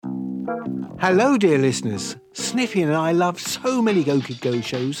Hello, dear listeners. Sniffy and I love so many Go Kid Go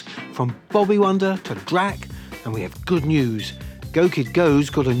shows, from Bobby Wonder to Drac, and we have good news. Go Kid Go's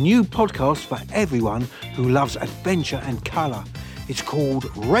got a new podcast for everyone who loves adventure and colour. It's called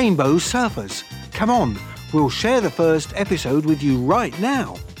Rainbow Surfers. Come on, we'll share the first episode with you right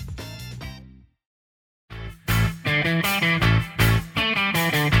now.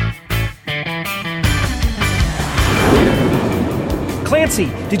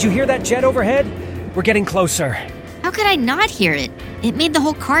 Clancy, did you hear that jet overhead? We're getting closer. How could I not hear it? It made the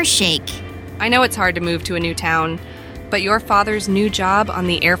whole car shake. I know it's hard to move to a new town, but your father's new job on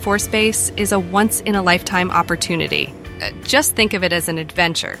the Air Force Base is a once-in-a-lifetime opportunity. Just think of it as an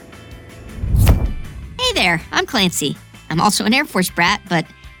adventure. Hey there, I'm Clancy. I'm also an Air Force brat, but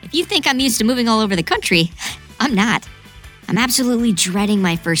if you think I'm used to moving all over the country, I'm not. I'm absolutely dreading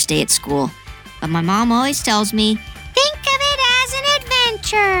my first day at school. But my mom always tells me, think of it as an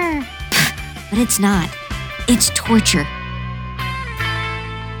adventure. But it's not. It's torture.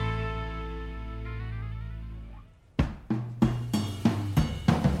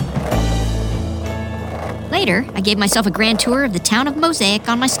 Later, I gave myself a grand tour of the town of Mosaic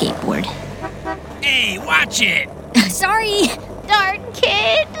on my skateboard. Hey, watch it! Sorry! Darn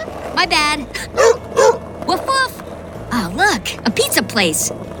kid! My bad. Woof woof! Oh, look! A pizza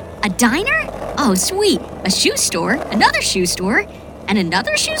place! A diner? Oh, sweet. A shoe store, another shoe store, and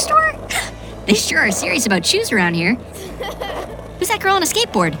another shoe store? They sure are serious about shoes around here. Who's that girl on a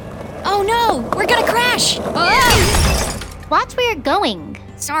skateboard? Oh no! We're gonna crash! Oh! Watch where you're going.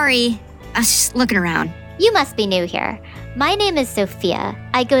 Sorry. I was just looking around. You must be new here. My name is Sophia.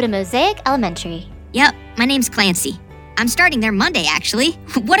 I go to Mosaic Elementary. Yep, my name's Clancy. I'm starting there Monday, actually.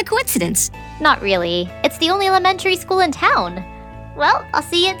 What a coincidence. Not really. It's the only elementary school in town. Well, I'll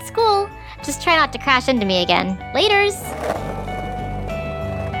see you at school. Just try not to crash into me again. Laters.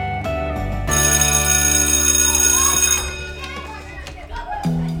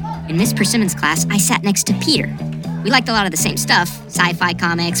 In Miss Persimmon's class, I sat next to Peter. We liked a lot of the same stuff. Sci-fi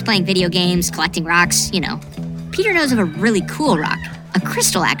comics, playing video games, collecting rocks, you know. Peter knows of a really cool rock. A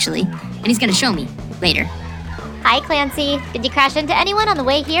crystal, actually. And he's gonna show me later. Hi, Clancy. Did you crash into anyone on the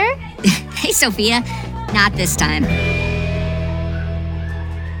way here? Hey, Sophia. Not this time.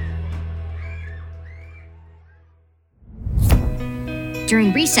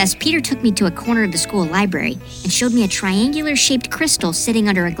 During recess, Peter took me to a corner of the school library and showed me a triangular-shaped crystal sitting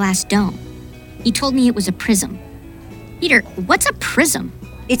under a glass dome. He told me it was a prism. Peter, what's a prism?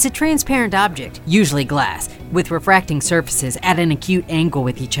 It's a transparent object, usually glass, with refracting surfaces at an acute angle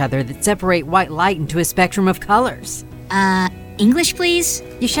with each other that separate white light into a spectrum of colors. English, please?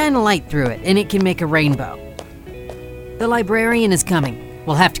 You shine a light through it, and it can make a rainbow. The librarian is coming.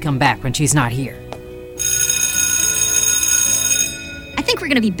 We'll have to come back when she's not here. I think we're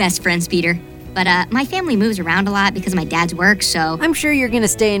gonna be best friends, Peter. But my family moves around a lot because of my dad's work, so... I'm sure you're gonna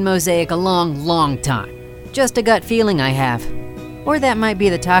stay in Mosaic a long, long time. Just a gut feeling I have. Or that might be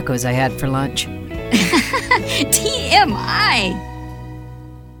the tacos I had for lunch. TMI!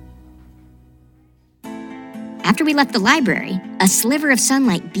 After we left the library, a sliver of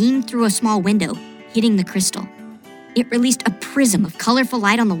sunlight beamed through a small window, hitting the crystal. It released a prism of colorful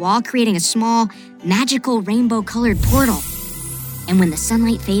light on the wall, creating a small, magical rainbow-colored portal. And when the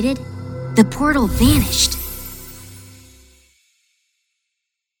sunlight faded, the portal vanished.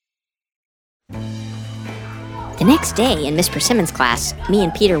 The next day, in Miss Persimmon's class, me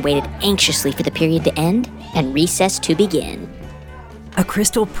and Peter waited anxiously for the period to end and recess to begin. A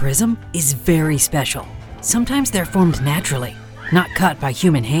crystal prism is very special. Sometimes they're formed naturally, not cut by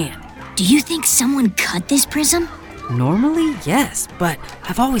human hand. Do you think someone cut this prism? Normally, yes, but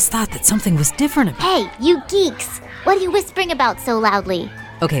I've always thought that something was different about it. Hey, you geeks! What are you whispering about so loudly?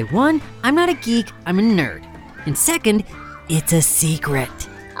 Okay, one, I'm not a geek, I'm a nerd. And second, it's a secret.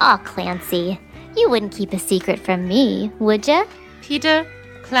 Aw, Clancy. You wouldn't keep a secret from me, would ya? Peter,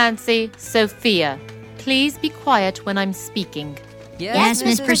 Clancy, Sophia, please be quiet when I'm speaking. Yes,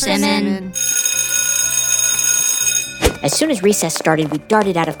 Miss Persimmon. As soon as recess started, we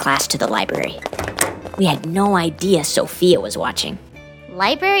darted out of class to the library. We had no idea Sophia was watching.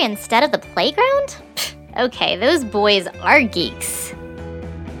 Library instead of the playground? Okay, those boys are geeks.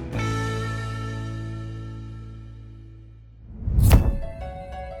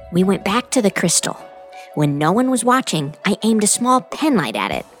 We went back to the crystal. When no one was watching, I aimed a small penlight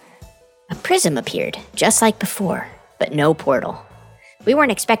at it. A prism appeared, just like before, but no portal. We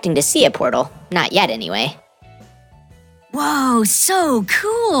weren't expecting to see a portal, not yet anyway. Whoa, so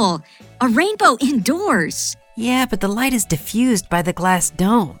cool! A rainbow indoors! Yeah, but the light is diffused by the glass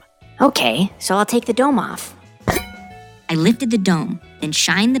dome. Okay, so I'll take the dome off. I lifted the dome, then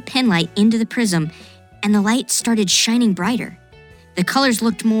shined the pen light into the prism, and the light started shining brighter. The colors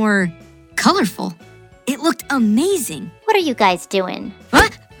looked more colorful. It looked amazing. What are you guys doing?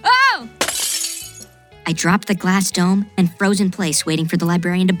 What? Oh! I dropped the glass dome and froze in place, waiting for the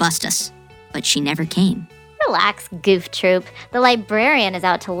librarian to bust us. But she never came. Relax, goof troop. The librarian is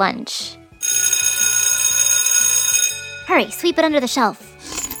out to lunch. Hurry, sweep it under the shelf.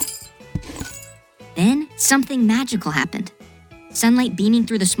 Then something magical happened. Sunlight beaming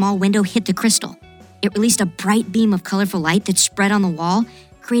through the small window hit the crystal. It released a bright beam of colorful light that spread on the wall,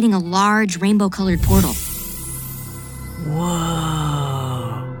 creating a large rainbow-colored portal.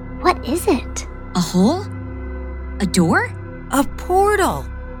 Whoa. What is it? A hole? A door? A portal.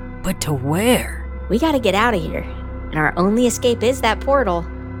 But to where? We gotta get out of here. And our only escape is that portal.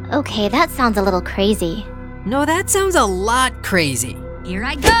 Okay, that sounds a little crazy. No, that sounds a lot crazy. Here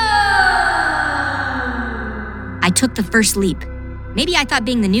I go! I took the first leap. Maybe I thought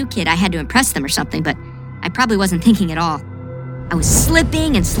being the new kid I had to impress them or something, but I probably wasn't thinking at all. I was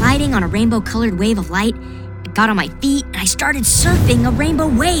slipping and sliding on a rainbow-colored wave of light. I got on my feet and I started surfing a rainbow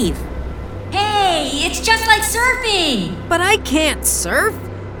wave. Hey, it's just like surfing! But I can't surf,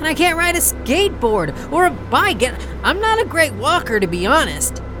 and I can't ride a skateboard or a bike, and I'm not a great walker, to be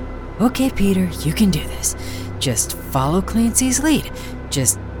honest. Okay, Peter, you can do this. Just follow Clancy's lead.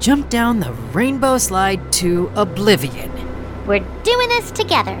 Just jump down the rainbow slide to oblivion. We're doing this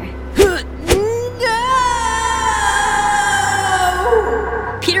together.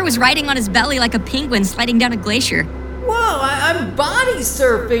 Peter was riding on his belly like a penguin sliding down a glacier. Whoa, I'm body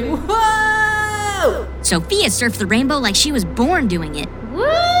surfing. Whoa! Sophia surfed the rainbow like she was born doing it.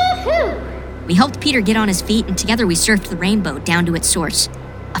 Woohoo! We helped Peter get on his feet, and together we surfed the rainbow down to its source.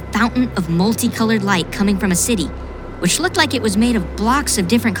 A fountain of multicolored light coming from a city, which looked like it was made of blocks of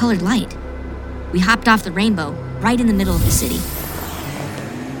different colored light. We hopped off the rainbow right in the middle of the city.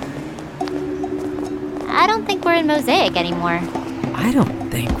 I don't think we're in Mosaic anymore. I don't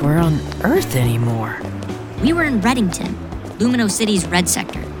think we're on Earth anymore. We were in Reddington, Lumino City's red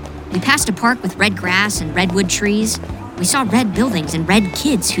sector. We passed a park with red grass and redwood trees. We saw red buildings and red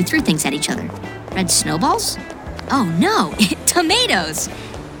kids who threw things at each other. Red snowballs? Oh no, tomatoes!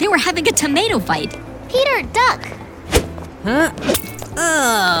 They were having a tomato fight. Peter, duck! Huh?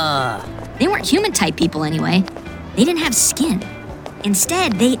 They weren't human-type people anyway. They didn't have skin.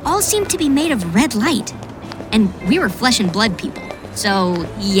 Instead, they all seemed to be made of red light. And we were flesh and blood people. So,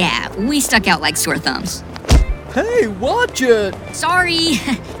 yeah, we stuck out like sore thumbs. Hey, watch it! Sorry,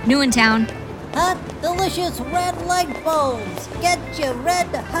 new in town. Hot, delicious red light bulbs. Get your red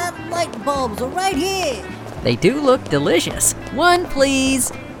hot light bulbs right here. They do look delicious. One,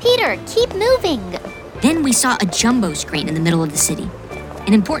 please. Peter, keep moving. Then we saw a jumbo screen in the middle of the city.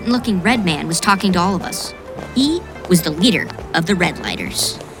 An important-looking red man was talking to all of us. He was the leader of the Red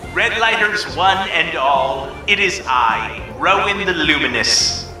Lighters. Red Lighters one and all, it is I, Rowan the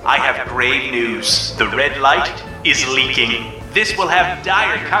Luminous. I have grave news. The red light is leaking. This will have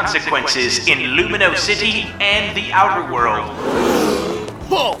dire consequences in Lumino City and the outer world.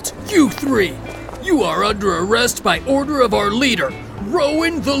 Halt, you three! You are under arrest by order of our leader,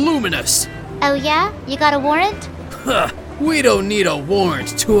 Rowan the Luminous. Oh yeah? You got a warrant? Huh, we don't need a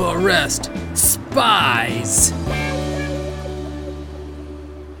warrant to arrest spies.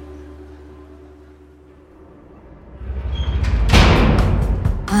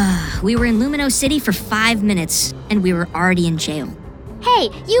 We were in Lumino City for 5 minutes, and we were already in jail.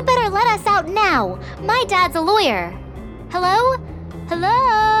 Hey, you better let us out now. My dad's a lawyer. Hello?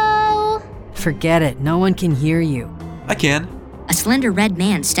 Hello? Forget it. No one can hear you. I can. A slender red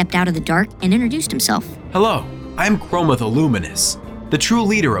man stepped out of the dark and introduced himself. Hello, I'm Chroma the Luminous, the true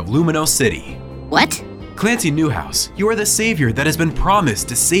leader of Lumino City. What? Clancy Newhouse, you are the savior that has been promised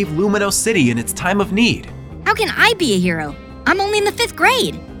to save Lumino City in its time of need. How can I be a hero? I'm only in the 5th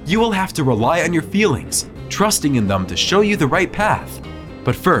grade. You will have to rely on your feelings, trusting in them to show you the right path.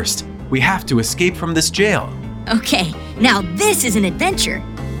 But first, we have to escape from this jail. Okay, now this is an adventure.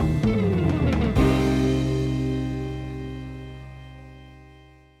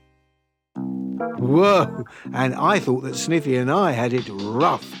 Whoa, and I thought that Sniffy and I had it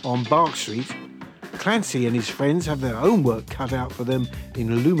rough on Bark Street. Clancy and his friends have their own work cut out for them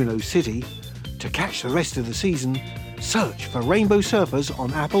in Lumino City. To catch the rest of the season, search for Rainbow Surfers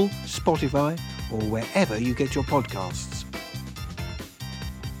on Apple, Spotify, or wherever you get your podcasts.